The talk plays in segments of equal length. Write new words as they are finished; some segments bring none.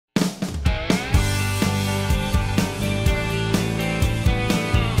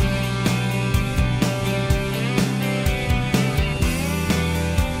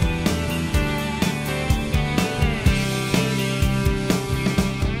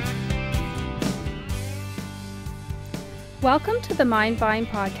Welcome to the Mind Vine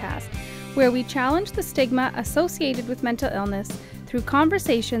podcast, where we challenge the stigma associated with mental illness through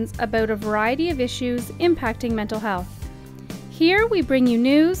conversations about a variety of issues impacting mental health. Here we bring you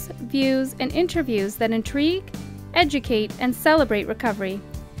news, views, and interviews that intrigue, educate, and celebrate recovery.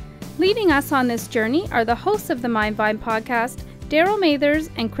 Leading us on this journey are the hosts of the Mind Vine podcast, Darryl Mathers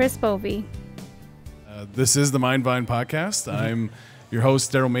and Chris Bovie. This is the Mind Vine podcast. I'm your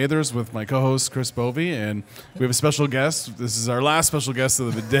host, Darryl Mathers, with my co-host, Chris Bovie, and we have a special guest. This is our last special guest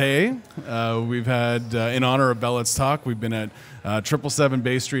of the day. We've had, in honor of Bell Let's Talk, we've been at 777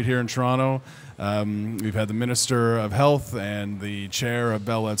 Bay Street here in Toronto. We've had the Minister of Health and the Chair of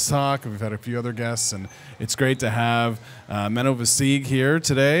Bell Let's Talk. We've had a few other guests, and it's great to have Menno Versteeg here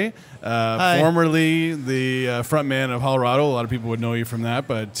today. Formerly the front man of Hollerado. A lot of people would know you from that,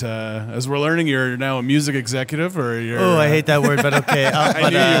 but as we're learning, you're now a music executive, or you're... Oh, I hate that word, but okay. I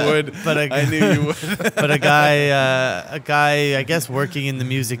knew you would. I knew you would. But a guy, I guess, working in the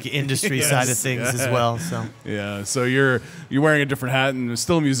music industry side of things as well. So yeah, so you're wearing a different hat, and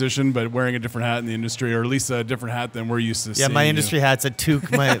still a musician, but wearing a different hat in the industry, or at least a different hat than we're used to seeing. Yeah, my industry hat's a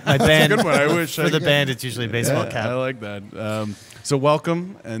toque. My band. That's a good one. I wish for the band, it's usually a baseball cap. I like that. So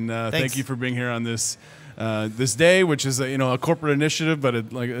welcome, and thank you for being here on this this day, which is a corporate initiative, but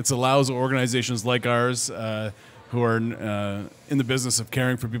it allows organizations like ours who are in the business of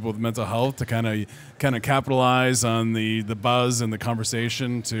caring for people with mental health to kind of capitalize on the buzz and the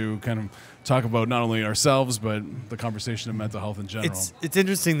conversation to kind of talk about not only ourselves but the conversation of mental health in general. It's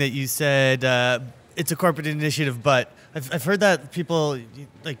interesting that you said it's a corporate initiative, but I've heard that people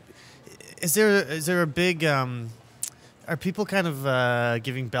like. Is there a big are people kind of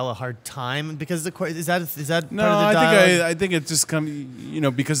giving Bell a hard time because is that no? Part of the dialogue? I think it just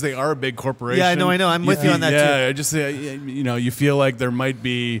because they are a big corporation. Yeah, I know. I'm with you on that too. Yeah, I just you feel like there might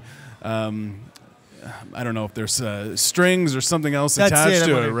be I don't know if there's strings or something else attached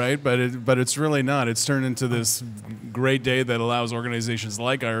to it, right? But it's really not. It's turned into this great day that allows organizations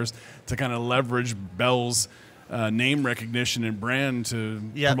like ours to kind of leverage Bell's name recognition and brand to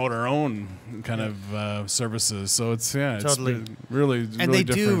promote our own kind of services. So it's totally. It's really and they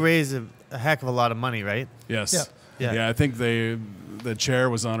different. do raise a heck of a lot of money, right? Yes. Yeah. I think the chair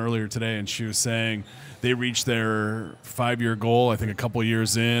was on earlier today, and she was saying they reached their 5-year goal, I think a couple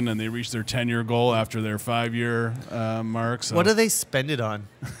years in, and they reached their 10-year goal after their 5-year mark. So. What do they spend it on?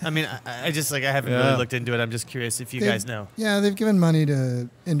 I mean, I just I haven't really looked into it. I'm just curious if you guys know. Yeah, they've given money to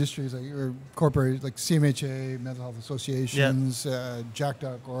industries or corporate like CMHA, mental health associations,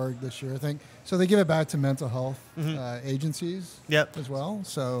 Jack.org this year, I think. So they give it back to mental health agencies as well.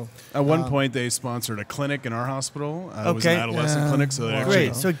 So at one point they sponsored a clinic in our hospital. It was an adolescent clinic. So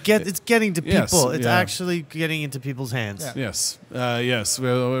great. So it's getting to people. Yes, it's actually getting into people's hands. Yeah. Yes.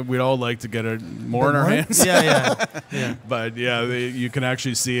 We'd all like to get it more in our hands. Yeah. But you can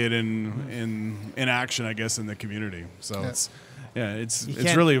actually see it in action, I guess, in the community. So it's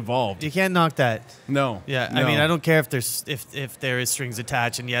really evolved. You can't knock that. No. Yeah. No. I mean, I don't care if there is strings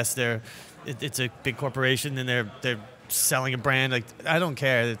attached, and yes, it's a big corporation and they're selling a brand. Like, I don't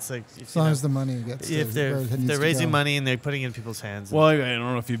care. It's like as long as the money gets if they're raising money and they're putting it in people's hands. Well, I don't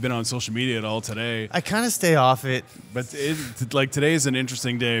know if you've been on social media at all today. I kind of stay off it, but today is an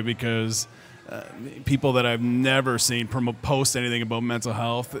interesting day because people that I've never seen post anything about mental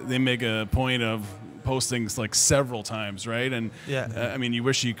health, they make a point of posting several times, right? And I mean, you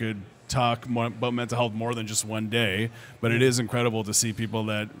wish you could talk more about mental health more than just one day, but it is incredible to see people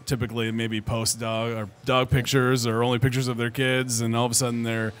that typically maybe post dog pictures or only pictures of their kids, and all of a sudden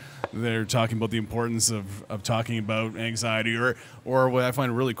they're talking about the importance of talking about anxiety, or what I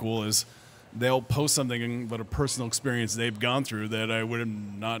find really cool is they'll post something about a personal experience they've gone through that I would have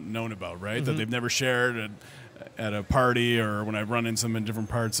not known about, right? That they've never shared at a party or when I've run into them in different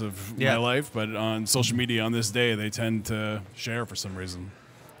parts of my life, but on social media on this day they tend to share for some reason.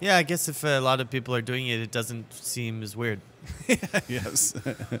 Yeah, I guess if a lot of people are doing it, it doesn't seem as weird. Yes.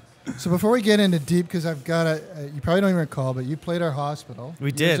 So before we get into deep, because I've got you probably don't even recall, but you played our hospital. We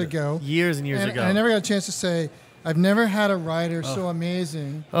years did. ago. Years and years ago. And I never got a chance to say, I've never had a writer so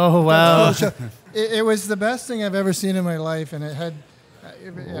amazing. Oh, wow. It was the best thing I've ever seen in my life, and it had,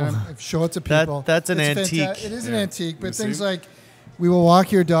 show it to people. That's an antique. It is an antique, but things like, we will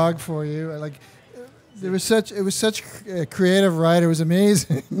walk your dog for you, it was such a creative writer. It was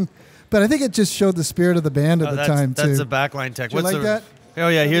amazing. But I think it just showed the spirit of the band at the time, too. That's a backline tech. Did you like that? Oh,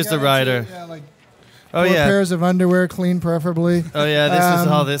 yeah, here's the rider. Four pairs of underwear, clean preferably. Oh, yeah, this was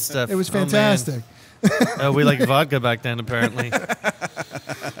all this stuff. It was fantastic. We liked vodka back then, apparently.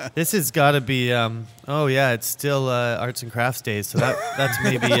 This has got to be, it's still arts and crafts days, so that's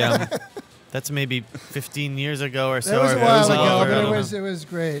maybe That's maybe 15 years ago or so. It was a while ago, but longer. it was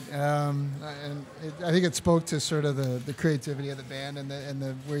great. And I think it spoke to sort of the creativity of the band and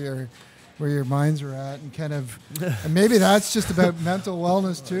the where your minds were at, and kind of, and maybe that's just about mental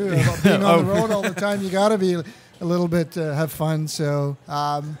wellness too. About being on the road all the time, you got to be a little bit have fun. So,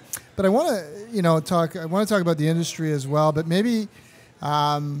 but I want to talk. I want to talk about the industry as well. But maybe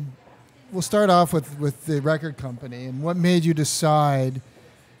we'll start off with the record company and what made you decide.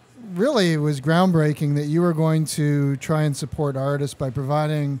 Really, it was groundbreaking that you were going to try and support artists by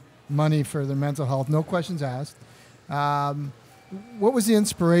providing money for their mental health. No questions asked. What was the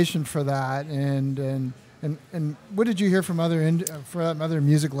inspiration for that, and what did you hear from other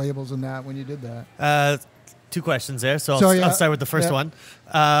music labels and that when you did that? 2 questions there, so I'll start with the first one.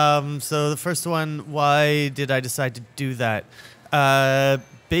 So the first one, why did I decide to do that?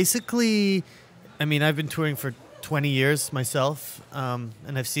 Basically, I mean, I've been touring for 20 years myself,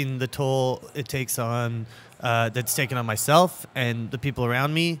 and I've seen the toll it takes on that's taken on myself and the people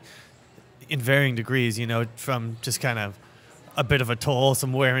around me in varying degrees. From just kind of a bit of a toll,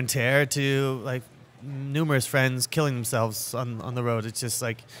 some wear and tear, to like numerous friends killing themselves on the road. It's just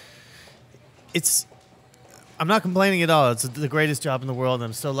like, I'm not complaining at all. It's the greatest job in the world, and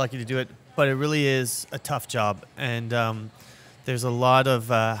I'm so lucky to do it. But it really is a tough job, and there's a lot of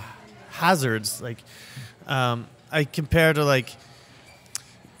hazards. Like, I compare to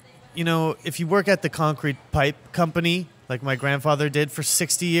if you work at the concrete pipe company, like my grandfather did for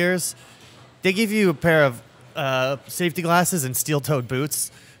 60 years, they give you a pair of safety glasses and steel-toed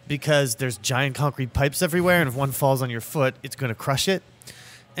boots because there's giant concrete pipes everywhere, and if one falls on your foot, it's going to crush it.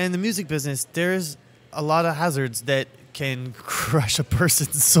 And in the music business, there's a lot of hazards that can crush a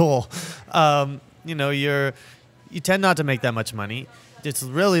person's soul. You tend not to make that much money. It's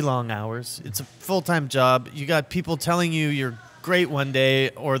really long hours. It's a full-time job. You got people telling you you're great one day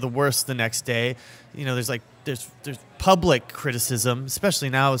or the worst the next day. There's public criticism, especially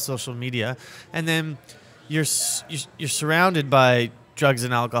now with social media, and then you're surrounded by drugs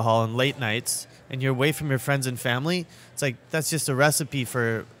and alcohol and late nights, and you're away from your friends and family. It's like that's just a recipe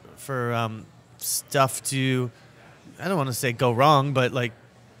for stuff to, I don't want to say go wrong, but like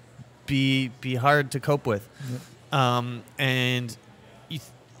be hard to cope with. Yep. And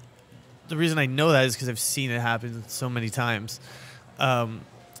the reason I know that is because I've seen it happen so many times.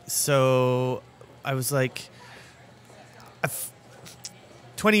 So I was like,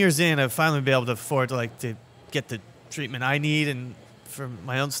 20 years in, I've finally been able to afford to get the treatment I need and for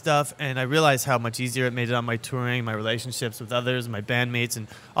my own stuff. And I realized how much easier it made it on my touring, my relationships with others, my bandmates, and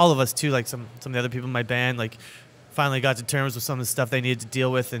all of us too. Like some of the other people in my band, like finally got to terms with some of the stuff they needed to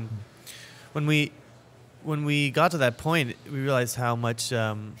deal with. And when we got to that point, we realized how much,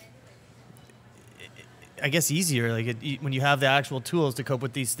 I guess, easier. When you have the actual tools to cope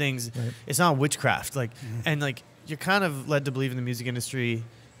with these things, right. It's not witchcraft. And you're kind of led to believe in the music industry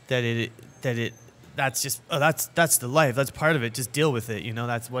that that's just that's the life. That's part of it. Just deal with it.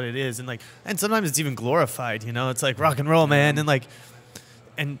 That's what it is. And sometimes it's even glorified. It's like rock and roll, man.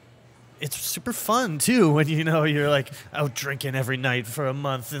 And it's super fun too when you're out drinking every night for a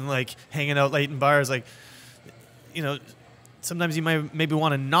month and hanging out late in bars. Sometimes you might maybe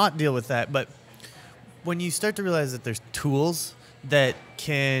want to not deal with that, but when you start to realize that there's tools that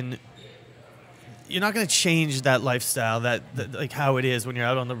can, you're not going to change that lifestyle, that how it is when you're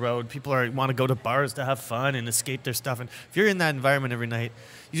out on the road. People want to go to bars to have fun and escape their stuff. And if you're in that environment every night,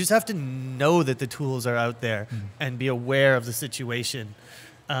 you just have to know that the tools are out there and be aware of the situation.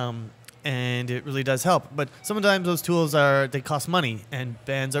 And it really does help. But sometimes those tools they cost money, and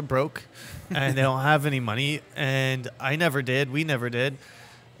bands are broke and they don't have any money. And I never did. We never did.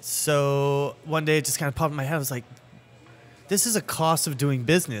 So one day it just kind of popped in my head. I was like, this is a cost of doing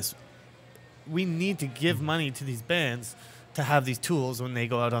business. We need to give money to these bands to have these tools when they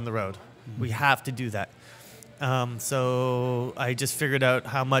go out on the road. We have to do that. So I just figured out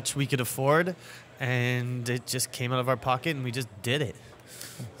how much we could afford, and it just came out of our pocket, and we just did it.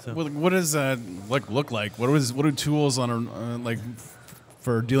 So. What does that look like? What do tools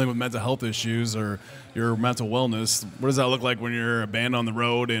for dealing with mental health issues or your mental wellness? What does that look like when you're a band on the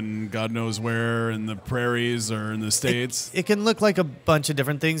road and God knows where, in the prairies or in the States? It can look like a bunch of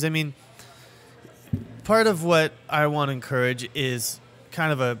different things. I mean, part of what I want to encourage is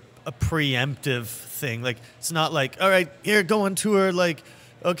kind of a preemptive thing. It's not like, all right, here, go on tour.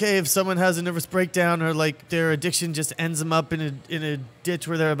 Okay, if someone has a nervous breakdown or their addiction just ends them up in a ditch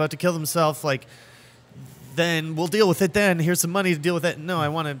where they're about to kill themselves, then we'll deal with it then. Here's some money to deal with it. No, I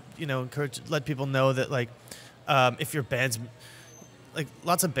want to, let people know that if your band's,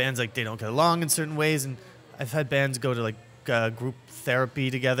 lots of bands, they don't get along in certain ways. And I've had bands go to group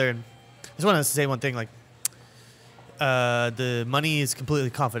therapy together, and just want to say one thing. Like, the money is completely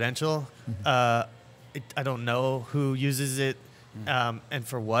confidential. I don't know who uses it and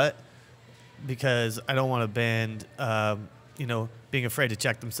for what, because I don't want a band, being afraid to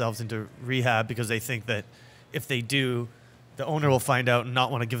check themselves into rehab because they think that if they do, the owner will find out and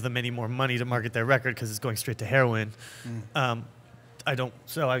not want to give them any more money to market their record because it's going straight to heroin. I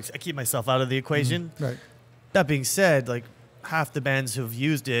keep myself out of the equation. Right. That being said, like, half the bands who have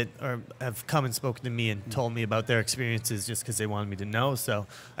used it or have come and spoken to me and told me about their experiences just because they wanted me to know. So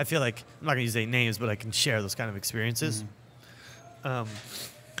I feel like I'm not going to use any names, but I can share those kind of experiences. Where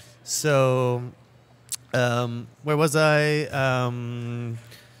was I?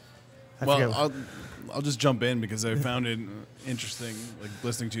 I'll just jump in because I found it interesting, like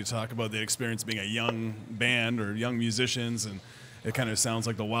listening to you talk about the experience being a young band or young musicians, and it kind of sounds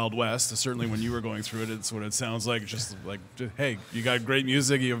like the Wild West. Certainly when you were going through it, it's what it sounds like. Just like, hey, you got great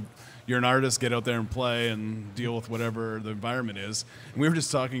music, you're an artist, get out there and play and deal with whatever the environment is. And we were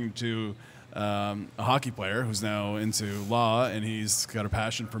just talking to a hockey player who's now into law, and he's got a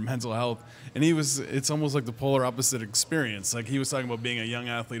passion for mental health. And it's almost like the polar opposite experience. Like, he was talking about being a young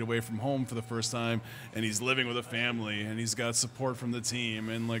athlete away from home for the first time, and he's living with a family, and he's got support from the team,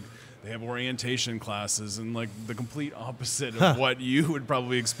 and like, they have orientation classes, and like the complete opposite of what you would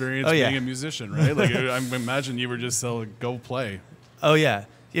probably experience being a musician, right? Like, I imagine you were just go play. Oh yeah.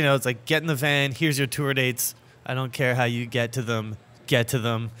 It's like, get in the van, here's your tour dates. I don't care how you get to them,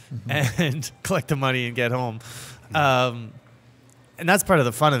 and collect the money and get home. And that's part of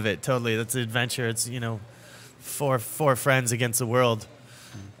the fun of it, totally. That's the adventure. It's, four friends against the world.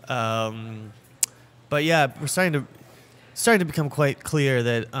 But yeah, we're starting to become quite clear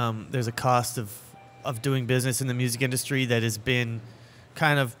that there's a cost of doing business in the music industry that has been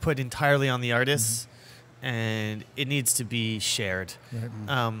kind of put entirely on the artists, and it needs to be shared. Right.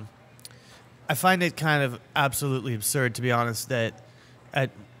 I find it kind of absolutely absurd, to be honest, that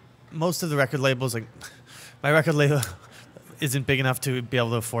at most of the record labels, like, my record label isn't big enough to be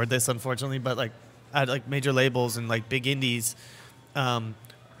able to afford this, unfortunately, but like at like major labels and like big indies,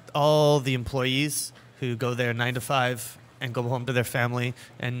 all the employees who go there 9 to 5 and go home to their family,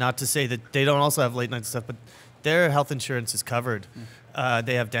 and not to say that they don't also have late night stuff, but their health insurance is covered.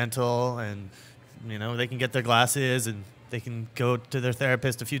 They have dental, and they can get their glasses, and they can go to their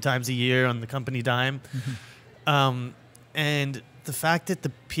therapist a few times a year on the company dime. And the fact that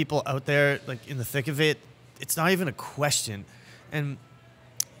the people out there, like, in the thick of it, it's not even a question. And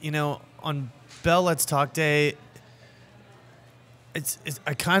on Bell Let's Talk Day, it's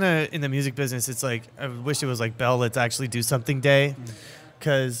I kind of, in the music business, it's like, I wish it was like Bell Let's Actually Do Something Day,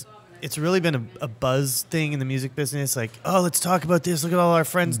 because it's really been a buzz thing in the music business. Like, oh, let's talk about this. Look at all our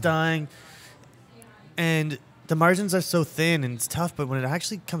friends dying. And the margins are so thin, and it's tough. But when it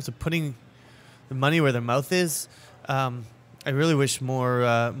actually comes to putting the money where their mouth is, I really wish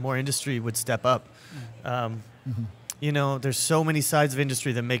more industry would step up. There's so many sides of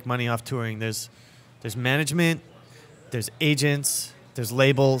industry that make money off touring. There's management, there's agents, there's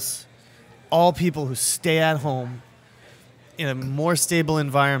labels, all people who stay at home in a more stable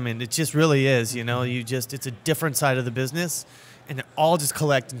environment. It just really is, it's a different side of the business, and they're all just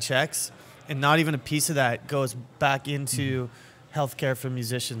collecting checks, and not even a piece of that goes back into healthcare for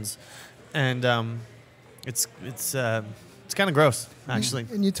musicians. And it's kind of gross, actually.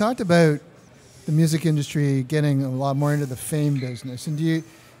 And you talked about the music industry getting a lot more into the fame business. And you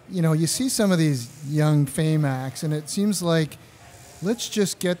see some of these young fame acts, and it seems like, let's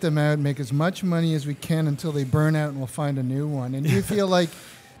just get them out, make as much money as we can until they burn out, and we'll find a new one. And do you feel like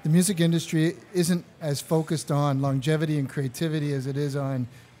the music industry isn't as focused on longevity and creativity as it is on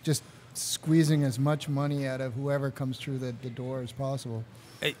just squeezing as much money out of whoever comes through the door as possible?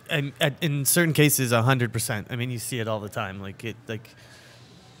 In certain cases, 100%. I mean, you see it all the time.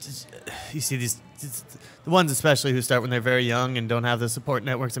 You see the ones especially who start when they're very young and don't have the support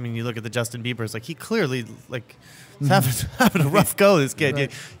networks. I mean, you look at the Justin Biebers. Like, he clearly is having a rough go. This kid.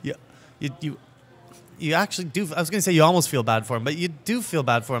 Right. You actually do. I was going to say you almost feel bad for him, but you do feel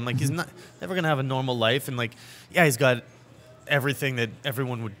bad for him. Like, he's not never going to have a normal life, and he's got everything that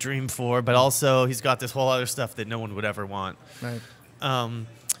everyone would dream for, but also he's got this whole other stuff that no one would ever want. Right.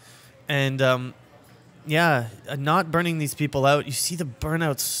 Not burning these people out. You see the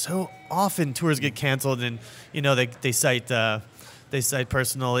burnout so often. Tours get canceled, and they cite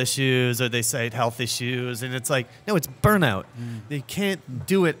personal issues, or they cite health issues, and it's like, no, it's burnout. They can't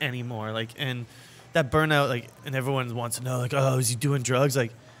do it anymore. And that burnout, and everyone wants to know, oh, is he doing drugs?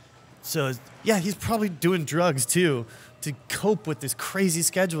 So yeah, he's probably doing drugs too to cope with this crazy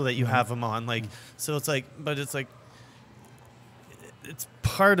schedule that you have him on. So it's like, but it's like, it's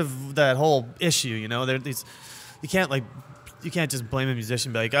part of that whole issue, you know. You can't just blame a musician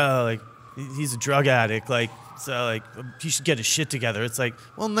and be like, oh, like he's a drug addict, like so like he should get his shit together. It's like,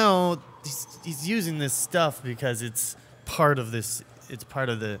 well, no, he's using this stuff because it's part of this. It's part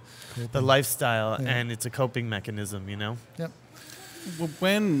of the lifestyle, and it's a coping mechanism, you know. Yep. Well,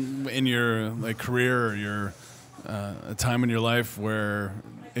 when in your like career or your a time in your life where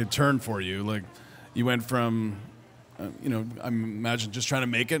it turned for you, like you went from you know, I imagine just trying to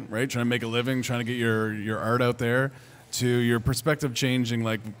make it, right? Trying to make a living, trying to get your art out there, to your perspective changing,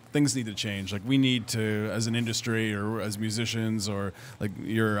 like things need to change. Like we need to, as an industry or as musicians, or like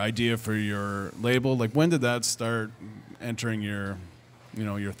your idea for your label, like when did that start entering your, you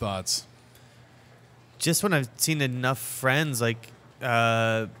know, your thoughts? Just when I've seen enough friends like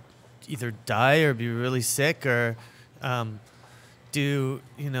either die or be really sick or do,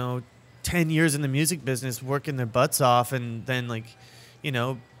 you know, 10 years in the music business working their butts off and then like, you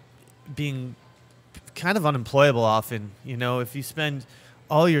know, being kind of unemployable often. You know, if you spend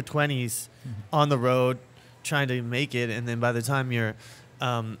all your 20s on the road trying to make it, and then by the time you're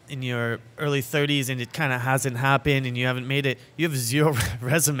in your early 30s and it kind of hasn't happened and you haven't made it, you have zero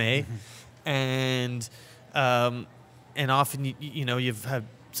resume, and often you know you've had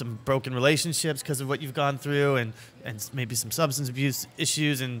some broken relationships because of what you've gone through, and maybe some substance abuse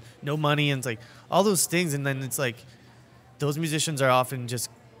issues and no money, and it's like all those things. And then it's like those musicians are often just,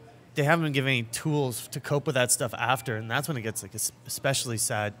 they haven't been given any tools to cope with that stuff after, and that's when it gets like especially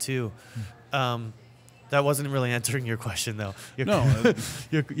sad too. That wasn't really answering your question though.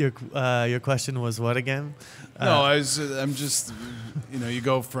 Your question was what again? No, I'm just, you know, you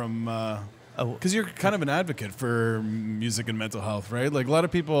go from. Because you're kind of an advocate for music and mental health, right? Like a lot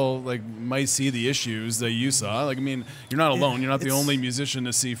of people like might see the issues that you saw. Like, I mean, you're not alone. You're not the only musician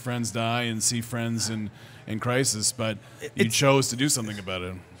to see friends die and see friends in crisis, but you chose to do something about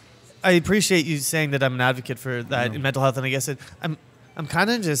it. I appreciate you saying that I'm an advocate for that in mental health, and I guess I'm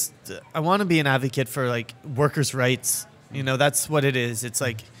kind of just, I want to be an advocate for like workers' rights. You know, that's what it is. It's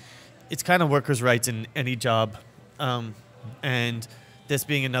like, it's kind of workers' rights in any job, and this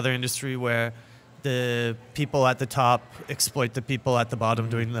being another industry where the people at the top exploit the people at the bottom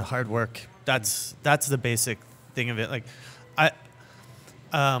doing the hard work. That's the basic thing of it. Like,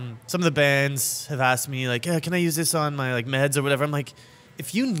 some of the bands have asked me like, can I use this on my like meds or whatever? I'm like,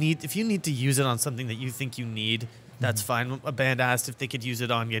 if you need to use it on something that you think you need, that's fine. A band asked if they could use it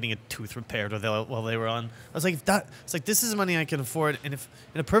on getting a tooth repaired while they were on. I was like, it's like, this is money I can afford. And if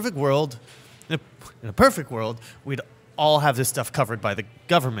in a perfect world, we'd all have this stuff covered by the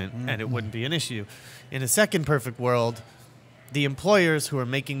government, and it wouldn't be an issue. In a second perfect world, the employers who are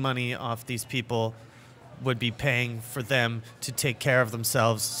making money off these people would be paying for them to take care of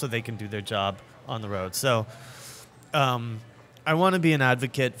themselves so they can do their job on the road. So I want to be an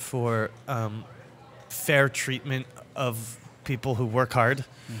advocate for fair treatment of people who work hard,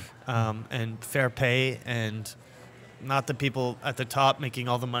 and fair pay, and not the people at the top making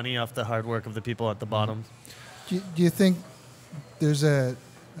all the money off the hard work of the people at the bottom. Do you think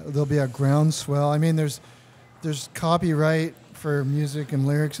there'll be a groundswell? I mean, there's copyright for music and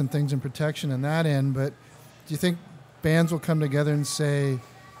lyrics and things and protection in that end, but do you think bands will come together and say,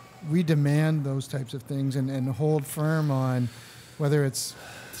 we demand those types of things, and hold firm on whether it's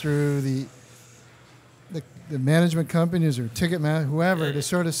through the management companies or Ticketmaster, whoever, to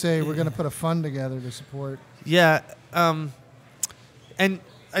sort of say we're going to put a fund together to support? Yeah, and I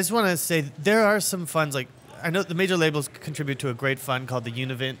just want to say there are some funds, like I know the major labels contribute to a great fund called the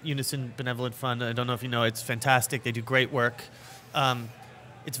Unison Benevolent Fund. I don't know if you know, it's fantastic. They do great work.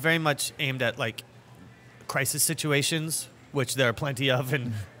 It's very much aimed at like crisis situations, which there are plenty of,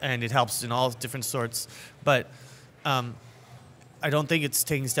 and it helps in all different sorts. But I don't think it's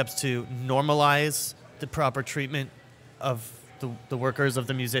taking steps to normalize the proper treatment of the workers, of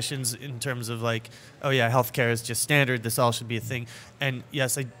the musicians, in terms of like, oh yeah, healthcare is just standard, this all should be a thing. And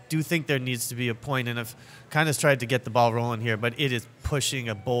yes, I do think there needs to be a point, and I've kind of tried to get the ball rolling here, but it is pushing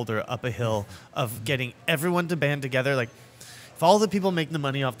a boulder up a hill of getting everyone to band together. Like, if all the people making the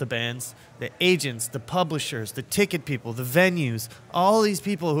money off the bands, the agents, the publishers, the ticket people, the venues, all these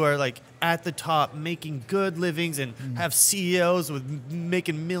people who are like at the top making good livings and have CEOs with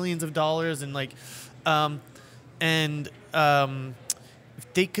making millions of dollars, and like, if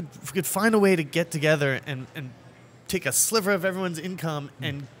they could find a way to get together and take a sliver of everyone's income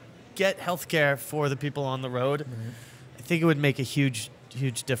and get healthcare for the people on the road, I think it would make a huge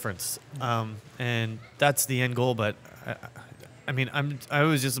difference. And that's the end goal. But I mean, I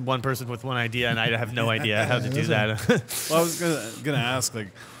was just one person with one idea, and I have no idea how to do that. Well, I was gonna ask, like,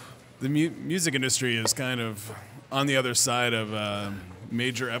 the music industry is kind of on the other side of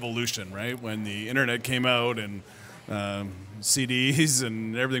major evolution, right? When the internet came out and CDs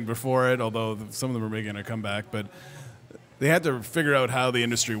and everything before it, although some of them are making a comeback, but they had to figure out how the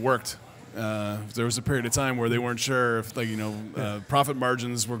industry worked. There was a period of time where they weren't sure if, profit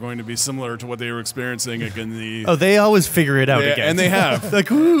margins were going to be similar to what they were experiencing in the. Oh, they always figure it out again, and they have.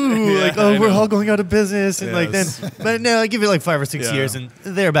 We're all going out of business, and but no, I give it like 5 or 6 years, and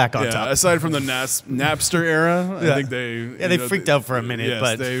they're back on top. Aside from the Napster era, I think they freaked out for a minute,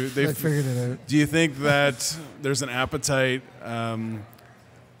 but they figured it out. Do you think that there's an appetite?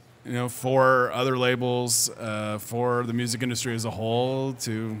 For other labels, for the music industry as a whole,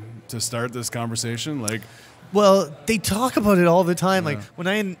 to start this conversation, well, they talk about it all the time. Like when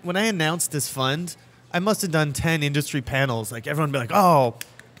I announced this fund, I must have done 10 industry panels. Like everyone would be like, "Oh,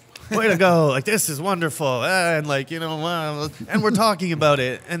 way to go! Like this is wonderful," and and we're talking about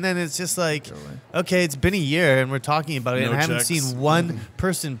it. And then it's just like, okay, it's been a year and we're talking about it, and I haven't seen one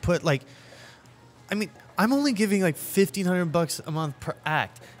person put I'm only giving like $1,500 a month per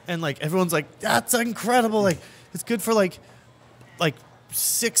act, and everyone's like, that's incredible. It's good for like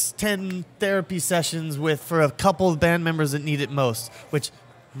 6-10 therapy sessions for a couple of band members that need it most, which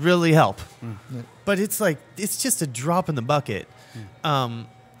really help. Yeah. But it's just a drop in the bucket, and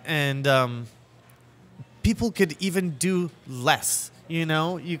people could even do less.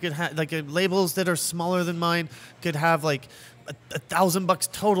 You could have labels that are smaller than mine could have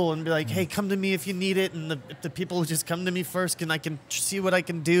 $1,000 total and be like, hey, come to me if you need it, and the people who just come to me first, and I can see what I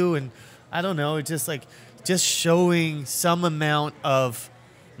can do, and I don't know, it's just showing some amount of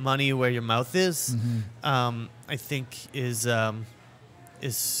money where your mouth is, I think is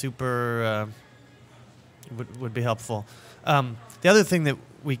super would be helpful. The other thing that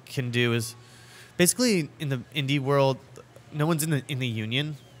we can do is basically in the indie world, no one's in the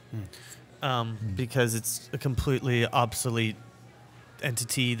union. Because it's a completely obsolete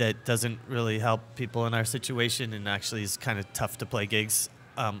entity that doesn't really help people in our situation, and actually is kind of tough to play gigs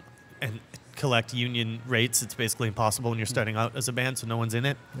and collect union rates. It's basically impossible when you're starting out as a band, so no one's in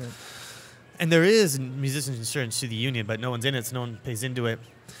it. Yeah. And there is musician insurance to the union, but no one's in it, so no one pays into it.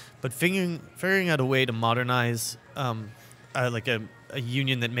 But figuring out a way to modernize a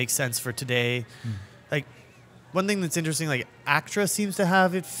union that makes sense for today, one thing that's interesting, ACTRA seems to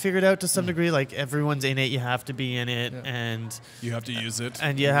have it figured out to some degree. Everyone's in it, you have to be in it, and you have to use it,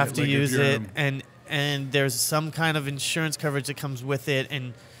 and you have to use it, and there's some kind of insurance coverage that comes with it,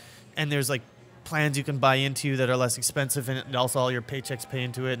 and there's plans you can buy into that are less expensive, and also all your paychecks pay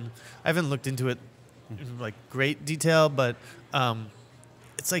into it. And I haven't looked into it in great detail, but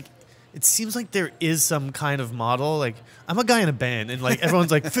it's it seems like there is some kind of model. I'm a guy in a band, and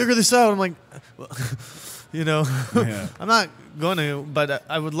everyone's figure this out. I'm like, well, I'm not going to, but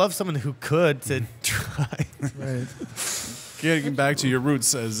I would love someone who could to try. Right. Getting back to your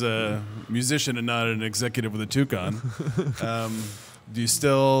roots as a musician and not an executive with a toucan, are you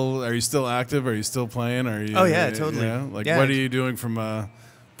still active? Are you still playing? Are you? Oh yeah, totally. What are you doing from a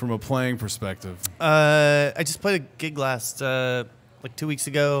playing perspective? I just played a gig last 2 weeks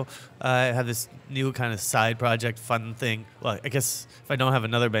ago. I have this new kind of side project, fun thing. Well, I guess if I don't have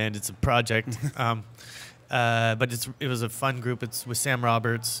another band, it's a project. But it was a fun group. It's with Sam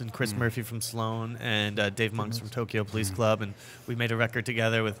Roberts and Chris Murphy from Sloan and Dave Monks from Tokyo Police Club, and we made a record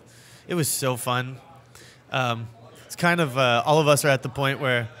together. It was so fun. It's kind of all of us are at the point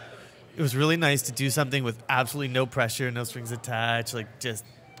where it was really nice to do something with absolutely no pressure, no strings attached. Just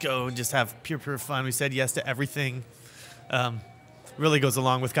go and just have pure fun. We said yes to everything. Really goes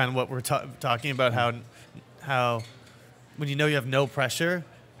along with kind of what we're talking about, how when you have no pressure,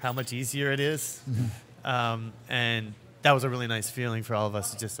 how much easier it is. And that was a really nice feeling for all of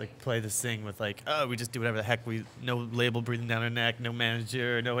us to just play this thing with we just do whatever the heck no label breathing down our neck, no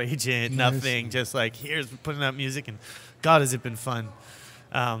manager, no agent, nothing. Just here's putting out music, and God, has it been fun.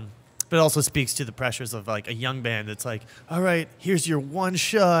 But it also speaks to the pressures of a young band that's all right, here's your one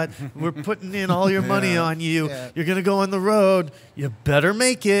shot. We're putting in all your money on you. Yeah. You're going to go on the road. You better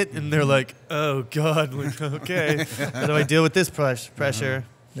make it. And they're like, oh, God, okay. How do I deal with this pressure?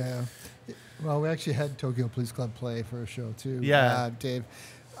 Yeah. Well, we actually had Tokyo Police Club play for a show, too. Yeah. Dave,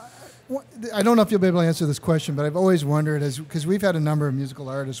 I don't know if you'll be able to answer this question, but I've always wondered, because we've had a number of musical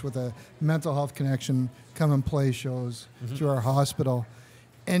artists with a mental health connection come and play shows through our hospital.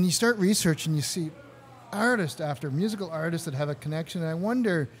 And you start researching, you see musical artists that have a connection. And I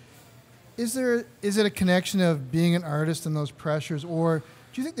wonder, is it a connection of being an artist and those pressures, or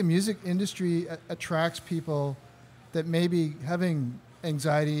do you think the music industry attracts people that may be having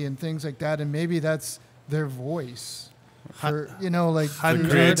anxiety and things like that, and maybe that's their voice for,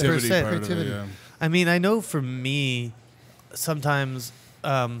 creativity. I mean, I know for me, sometimes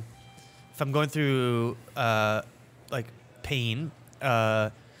if I'm going through like pain,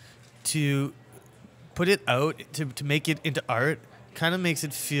 to put it out, to make it into art, kind of makes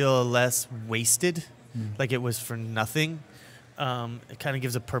it feel less wasted, like it was for nothing. It kind of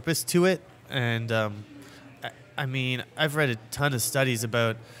gives a purpose to it. And I mean, I've read a ton of studies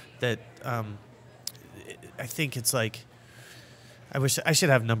about that. I think it's like, I wish I should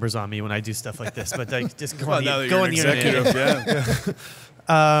have numbers on me when I do stuff like this, but like just go on the internet.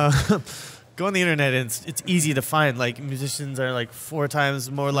 Go on the internet, and it's easy to find. Like, musicians are like 4 times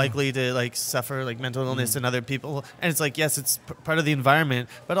more likely to like suffer like mental illness than other people. And it's like, yes, it's part of the environment,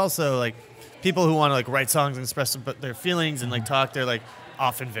 but also like people who want to like write songs and express their feelings and like talk, they're like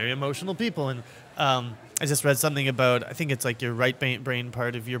often very emotional people. And I just read something about, I think it's like your right brain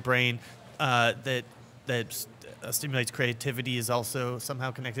part of your brain that stimulates creativity is also somehow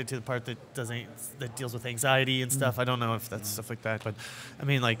connected to the part that deals with anxiety and stuff. I don't know if that's stuff like that, but I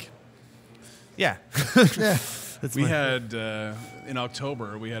mean, like, yeah. Yeah. We had in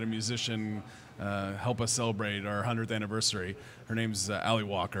October, we had a musician help us celebrate our 100th anniversary. Her name's Allie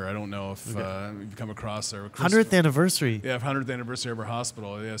Walker. I don't know if you've come across her. 100th anniversary? Yeah, 100th anniversary of her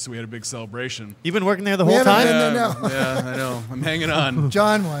hospital. Yeah, so we had a big celebration. You've been working there the whole time? Yeah, I know. I'm hanging on.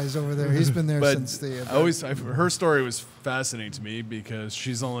 John Wise over there. He's been there since the... her story was fascinating to me because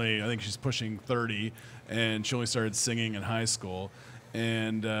she's only, I think she's pushing 30, and she only started singing in high school.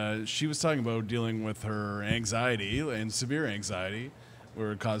 And she was talking about dealing with her anxiety and severe anxiety,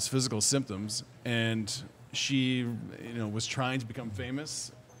 where it caused physical symptoms. And she, was trying to become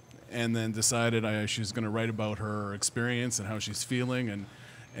famous, and then decided she was going to write about her experience and how she's feeling,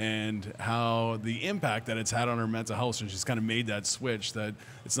 and how the impact that it's had on her mental health. And she's kind of made that switch that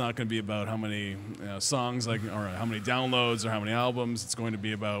it's not going to be about how many songs, or how many downloads or how many albums. It's going to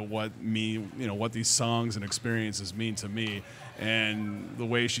be about what these songs and experiences mean to me. And the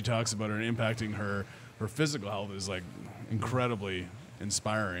way she talks about it and impacting her physical health is like incredibly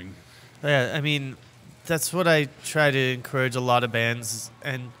inspiring. Yeah, I mean, that's what I try to encourage a lot of bands,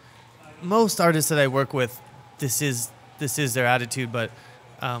 and most artists that I work with, this is their attitude, but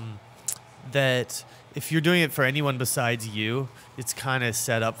that if you're doing it for anyone besides you, it's kind of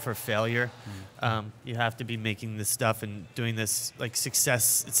set up for failure. You have to be making this stuff and doing this, like,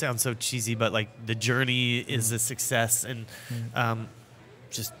 success. It sounds so cheesy, but like the journey is a success, and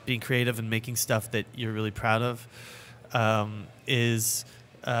just being creative and making stuff that you're really proud of it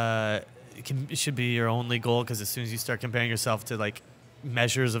should be your only goal, because as soon as you start comparing yourself to like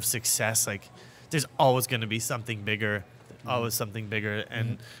measures of success, like there's always going to be something bigger,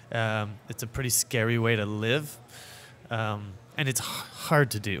 and it's a pretty scary way to live, and it's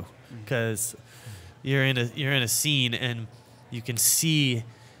hard to do because you're in a scene and you can see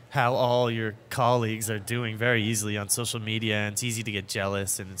how all your colleagues are doing very easily on social media, and it's easy to get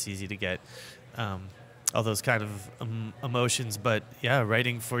jealous, and it's easy to get all those kind of emotions. But yeah,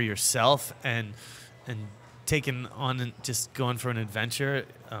 writing for yourself and taking on and just going for an adventure,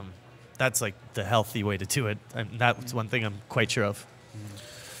 that's like the healthy way to do it. And that's one thing I'm quite sure of.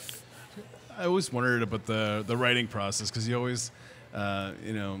 I always wondered about the writing process, because you always,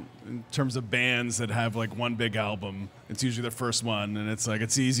 in terms of bands that have like one big album, it's usually the first one, and it's like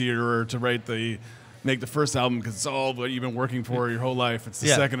it's easier to make the first album because it's all what you've been working for your whole life. It's the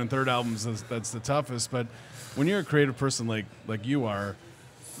second and third albums that's the toughest. But when you're a creative person like you are,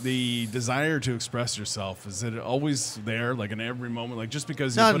 the desire to express yourself, is it always there, like in every moment? Like, just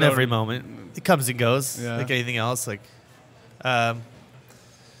because you not in every moment, it comes and goes, like anything else. Like,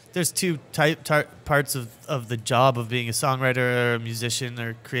 there's two parts of the job of being a songwriter or a musician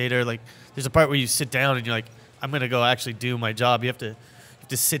or creator. Like, there's a part where you sit down and you're like, I'm gonna go actually do my job. You have to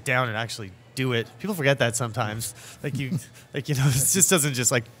sit down and actually do it. People forget that sometimes. Like, it just doesn't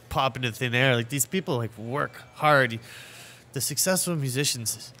just like pop into thin air. Like, these people like work hard. The successful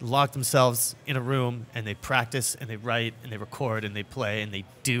musicians lock themselves in a room and they practice and they write and they record and they play and they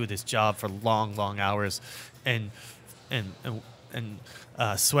do this job for long, long hours, and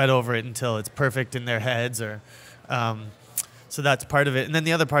sweat over it until it's perfect in their heads. Or so that's part of it. And then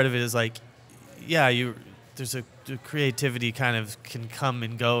the other part of it is like, there's the creativity kind of can come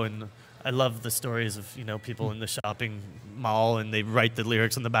and go. And I love the stories of, people in the shopping mall and they write the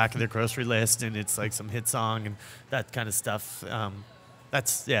lyrics on the back of their grocery list and it's like some hit song and that kind of stuff.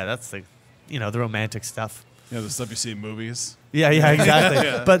 That's the, the romantic stuff. The stuff you see in movies. Yeah,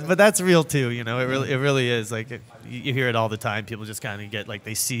 exactly. But that's real too. It really is. Like, you hear it all the time. People just kind of get like,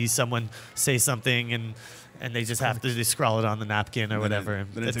 they see someone say something and they just have to scrawl it on the napkin or whatever.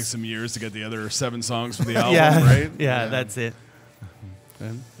 Then it takes some years to get the other 7 songs for the album, right? Yeah, that's it.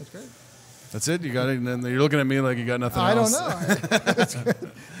 That's great. That's it? You got it? And then you're looking at me like you got nothing else. I don't know.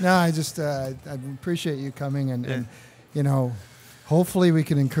 No, I just I appreciate you coming and, you know, hopefully we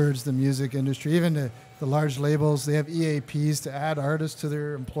can encourage the music industry, even the large labels. They have EAPs to add artists to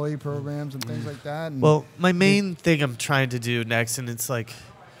their employee programs and things like that. And well, my main thing I'm trying to do next, and it's like,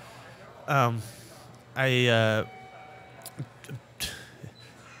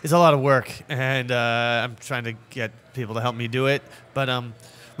 it's a lot of work, and I'm trying to get people to help me do it. But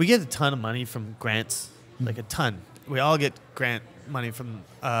we get a ton of money from grants, like a ton. We all get grant money from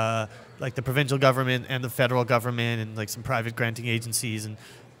like the provincial government and the federal government and like some private granting agencies, and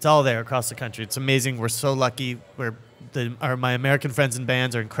it's all there across the country. It's amazing. We're so lucky. My American friends and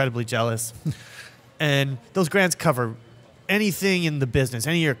bands are incredibly jealous. And those grants cover anything in the business,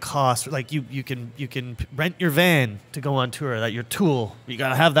 any of your costs. Like you can rent your van to go on tour, that your tool. You got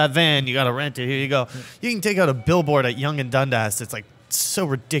to have that van. You got to rent it. Here you go. You can take out a billboard at Yonge and Dundas. It's like so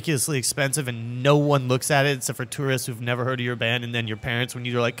ridiculously expensive, and no one looks at it except for tourists who've never heard of your band, and then your parents when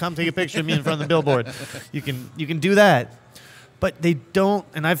you're like, come take a picture of me in front of the billboard. You can do that. But they don't,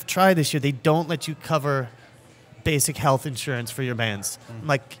 and I've tried this year, they don't let you cover basic health insurance for your bands. I'm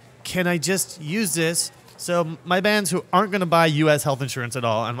like, can I just use this? So my bands who aren't going to buy U.S. health insurance at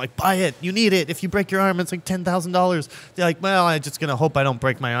all, I'm like, buy it. You need it. If you break your arm, it's like $10,000. They're like, well, I'm just going to hope I don't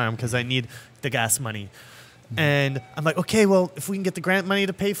break my arm because I need the gas money. And I'm like, okay, well, if we can get the grant money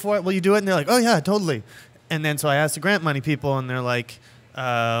to pay for it, will you do it? And they're like, oh, yeah, totally. And then so I asked the grant money people, and they're like,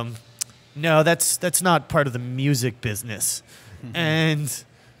 no, that's not part of the music business. And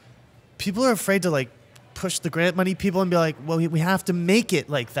people are afraid to, like, push the grant money people and be like, well, we have to make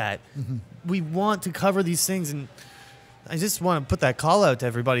it like that. We want to cover these things. And I just want to put that call out to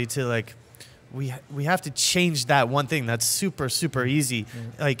everybody to, like, we have to change that one thing. That's super, super easy.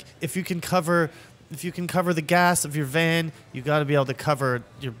 Like, if you can cover the gas of your van, you got to be able to cover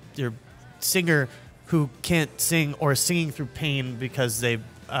your singer who can't sing or is singing through pain because they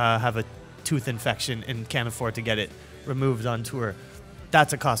have a tooth infection and can't afford to get it removed on tour.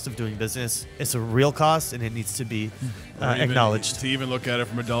 That's a cost of doing business. It's a real cost, and it needs to be acknowledged. To even look at it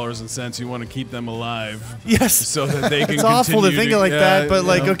from a dollars and cents, you want to keep them alive. Yes. So that they can It's awful to think of like that, but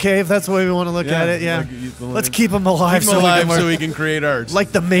like, okay, if that's the way we want to look at it, let's keep them alive. So we can create art.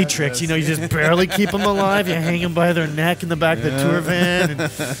 Like the Matrix, you just barely keep them alive. You hang them by their neck in the back of the tour van and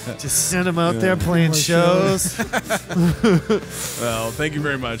just send them out there playing shows. Well, thank you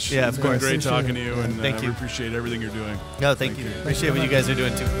very much. Yeah, of course. It's been great talking to you, and thank you. We appreciate everything you're doing. No, thank you. Appreciate what you guys are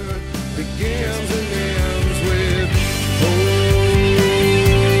doing too. Begins and ends with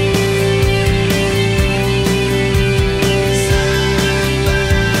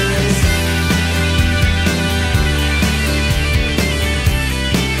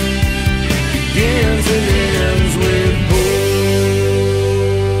begins and ends